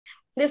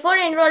Before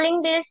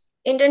enrolling this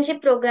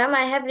internship program,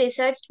 I have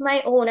researched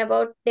my own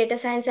about data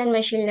science and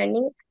machine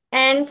learning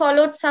and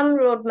followed some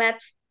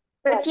roadmaps.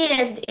 But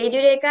yes,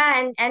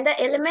 Edureka and the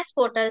LMS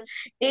portal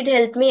did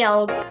help me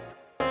out.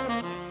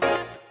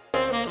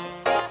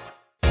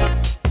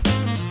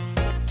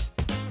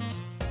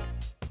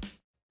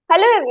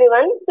 Hello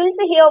everyone,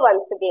 Tulsi here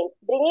once again,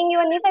 bringing you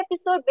a new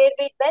episode where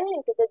we delve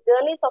into the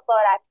journeys of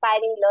our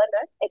aspiring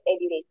learners at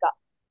Edureka.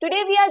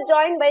 Today we are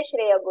joined by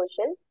Shreya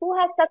Ghoshal, who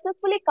has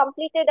successfully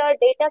completed her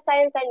data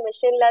science and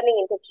machine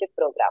learning internship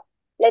program.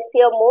 Let's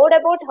hear more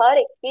about her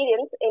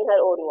experience in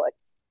her own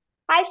words.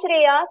 Hi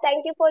Shreya,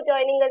 thank you for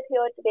joining us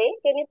here today.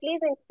 Can you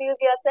please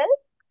introduce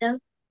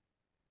yourself?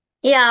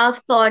 Yeah,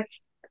 of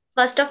course.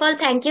 First of all,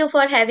 thank you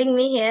for having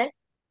me here.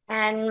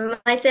 And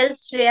myself,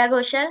 Shreya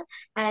Ghoshal,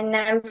 and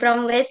I'm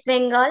from West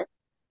Bengal.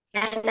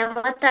 And I'm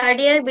a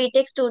third year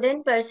BTech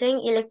student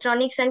pursuing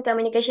electronics and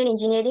communication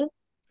engineering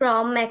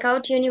from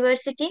𝐒𝐞𝐻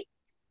University.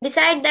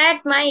 Beside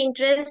that, my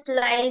interest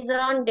lies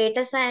on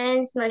data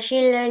science,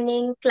 machine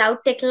learning, cloud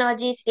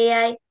technologies,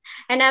 AI,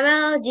 and I'm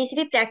a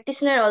GCP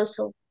practitioner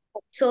also.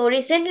 So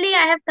recently,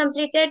 I have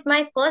completed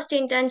my first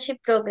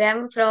internship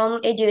program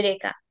from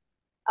Edureka.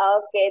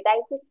 Okay,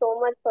 thank you so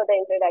much for the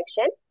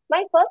introduction.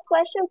 My first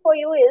question for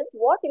you is,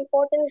 what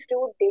importance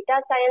do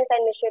data science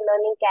and machine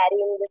learning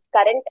carry in this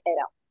current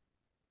era?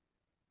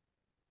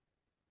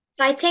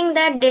 I think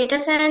that data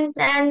science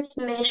and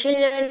machine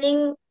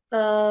learning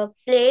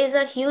plays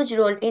a huge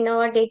role in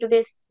our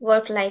day-to-day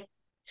work life.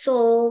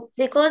 So,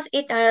 because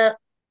it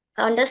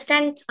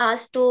understands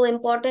us to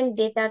important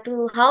data,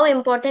 to how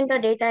important the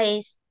data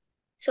is.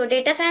 So,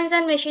 data science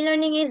and machine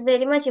learning is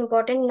very much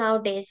important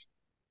nowadays.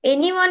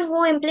 Anyone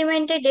who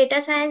implemented data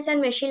science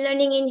and machine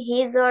learning in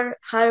his or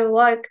her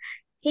work,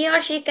 he or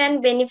she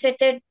can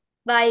benefited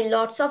by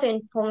lots of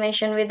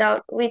information with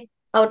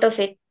out of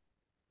it.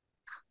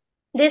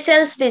 This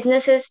helps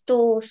businesses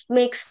to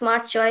make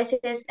smart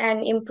choices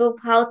and improve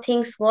how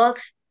things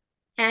works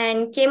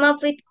and came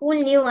up with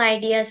cool new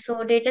ideas.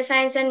 So data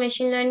science and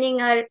machine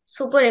learning are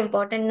super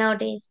important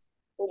nowadays.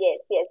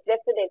 Yes,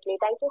 definitely.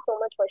 Thank you so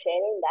much for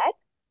sharing that.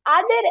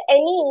 Are there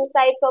any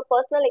insights or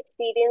personal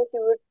experience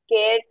you would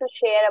care to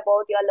share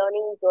about your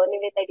learning journey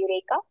with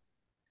Edureka?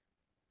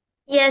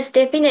 Yes,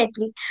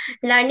 definitely.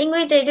 Learning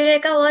with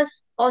Edureka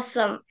was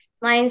awesome.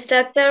 My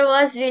instructor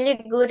was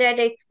really good at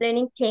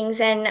explaining things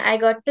and I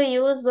got to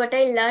use what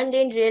I learned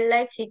in real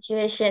life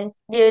situations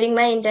during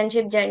my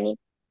internship journey.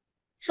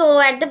 So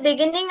at the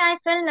beginning, I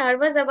felt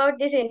nervous about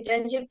this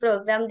internship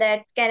program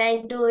that can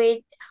I do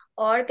it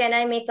or can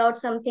I make out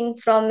something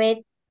from it?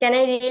 Can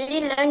I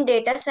really learn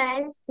data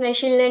science,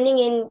 machine learning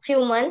in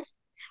few months?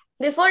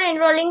 Before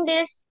enrolling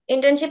this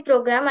internship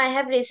program, I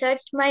have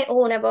researched my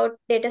own about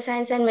data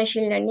science and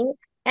machine learning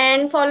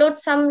and followed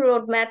some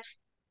roadmaps.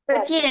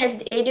 But yes,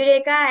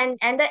 Edureka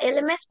and the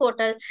LMS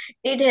portal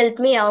did help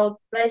me out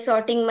by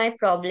sorting my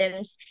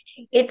problems.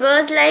 It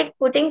was like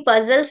putting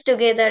puzzles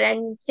together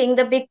and seeing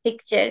the big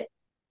picture.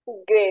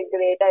 Great.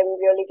 I'm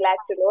really glad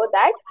to know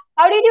that.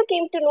 How did you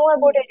came to know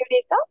about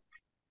Edureka?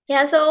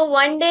 Yeah, so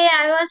one day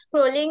I was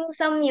scrolling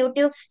some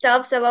YouTube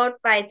stuffs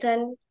about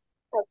Python,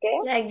 Okay.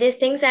 like these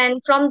things,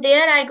 and from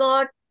there I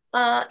got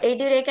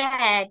Edureka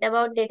ad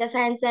about data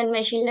science and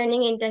machine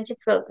learning internship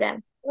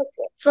program.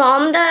 Okay.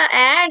 From the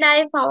ad,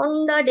 I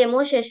found a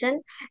demo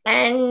session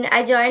and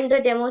I joined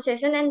the demo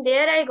session, and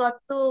there I got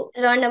to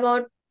learn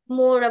about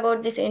more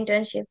about this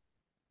internship.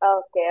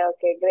 Okay.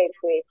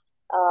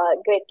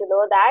 Great to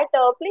know that.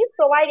 Please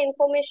provide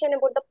information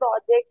about the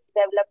projects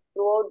developed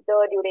throughout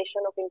the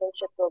duration of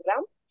internship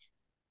program.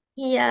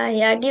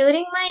 Yeah.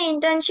 During my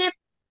internship,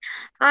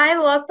 I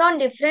worked on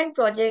different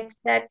projects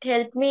that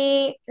helped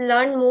me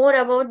learn more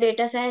about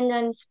data science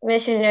and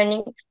machine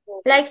learning,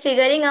 like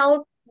figuring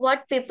out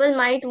what people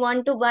might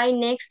want to buy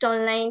next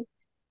online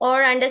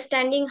or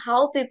understanding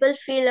how people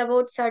feel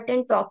about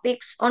certain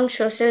topics on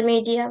social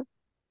media.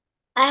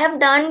 I have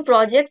done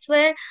projects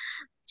where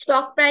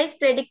stock price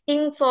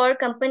predicting for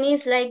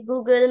companies like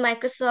Google,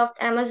 Microsoft,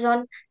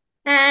 Amazon.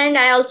 And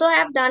I also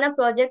have done a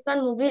project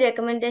on movie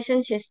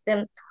recommendation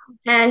system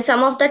and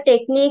some of the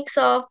techniques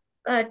of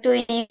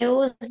to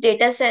use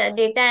data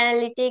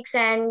analytics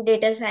and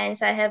data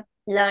science I have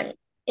learned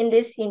in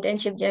this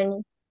internship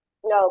journey.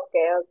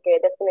 Okay,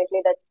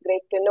 definitely that's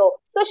great to know.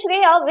 So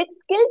Shreya, which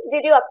skills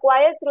did you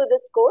acquire through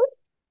this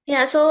course?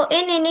 Yeah, so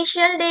in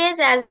initial days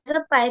as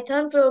a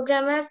Python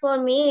programmer, for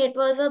me, it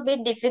was a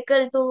bit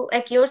difficult to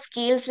acquire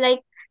skills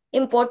like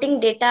importing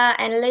data,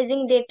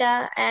 analyzing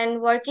data,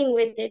 and working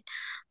with it.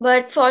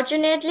 But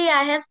fortunately,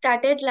 I have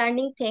started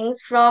learning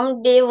things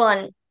from day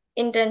one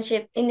in this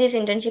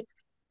internship.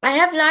 I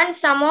have learned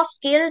some of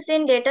skills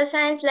in data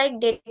science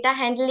like data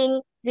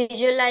handling,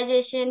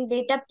 visualization,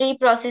 data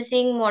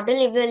pre-processing,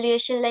 model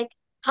evaluation, like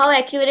how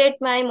accurate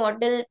my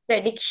model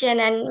prediction,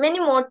 and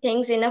many more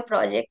things in a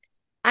project.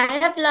 I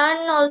have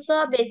learned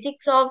also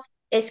basics of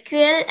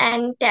SQL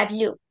and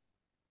Tableau.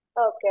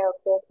 Okay.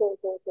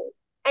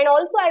 And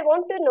also I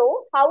want to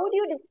know, how would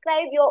you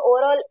describe your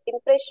overall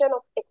impression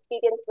of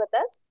experience with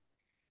us?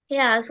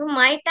 Yeah, so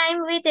my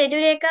time with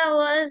Edureka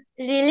was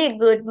really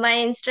good. My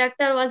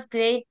instructor was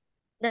great.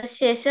 The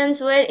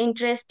sessions were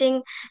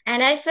interesting,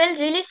 and I felt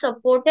really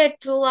supported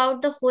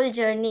throughout the whole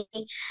journey.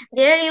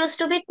 There used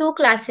to be two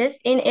classes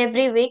in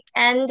every week,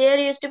 and there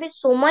used to be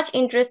so much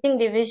interesting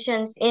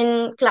divisions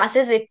in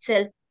classes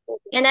itself.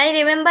 And I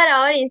remember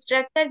our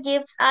instructor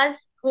gives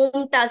us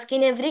home task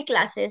in every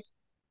classes,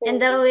 and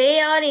the Mhm.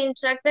 way our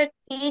instructor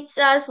teaches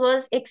us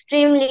was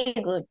extremely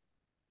good.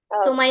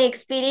 So my Okay.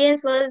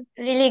 experience was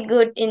really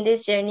good in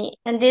this journey,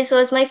 and this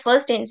was my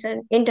first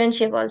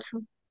internship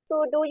also.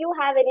 So, do you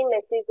have any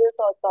messages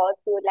or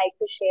thoughts you would like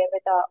to share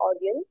with our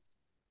audience?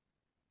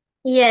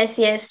 Yes,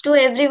 yes. To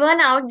everyone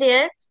out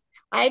there,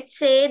 I'd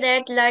say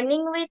that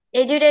learning with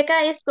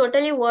Edureka is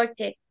totally worth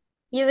it.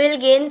 You will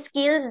gain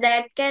skills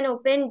that can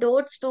open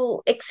doors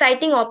to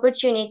exciting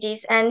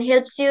opportunities and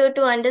helps you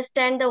to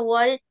understand the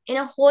world in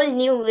a whole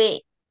new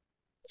way.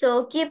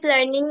 So keep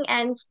learning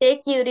and stay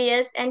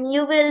curious, and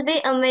you will be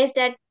amazed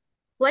at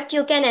what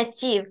you can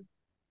achieve.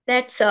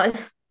 That's all.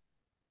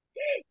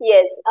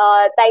 Yes,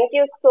 thank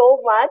you so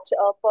much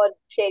for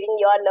sharing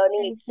your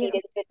learning Thank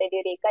you. experience with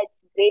Edureka. It's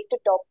great to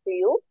talk to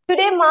you.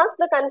 Today marks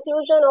the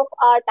conclusion of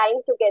our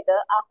time together.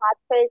 A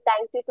heartfelt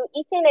thank you to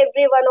each and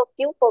every one of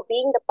you for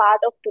being the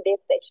part of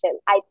today's session.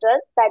 I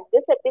trust that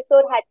this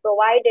episode had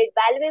provided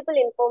valuable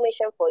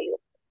information for you.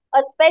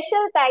 A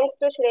special thanks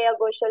to Shreya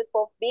Ghoshal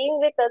for being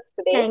with us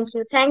today. Thank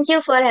you. Thank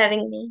you for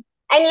having me.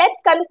 And let's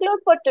conclude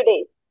for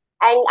today.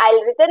 And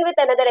I'll return with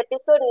another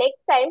episode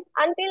next time.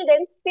 Until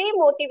then, stay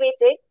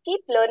motivated, keep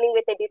learning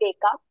with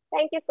Edureka.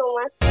 Thank you so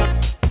much.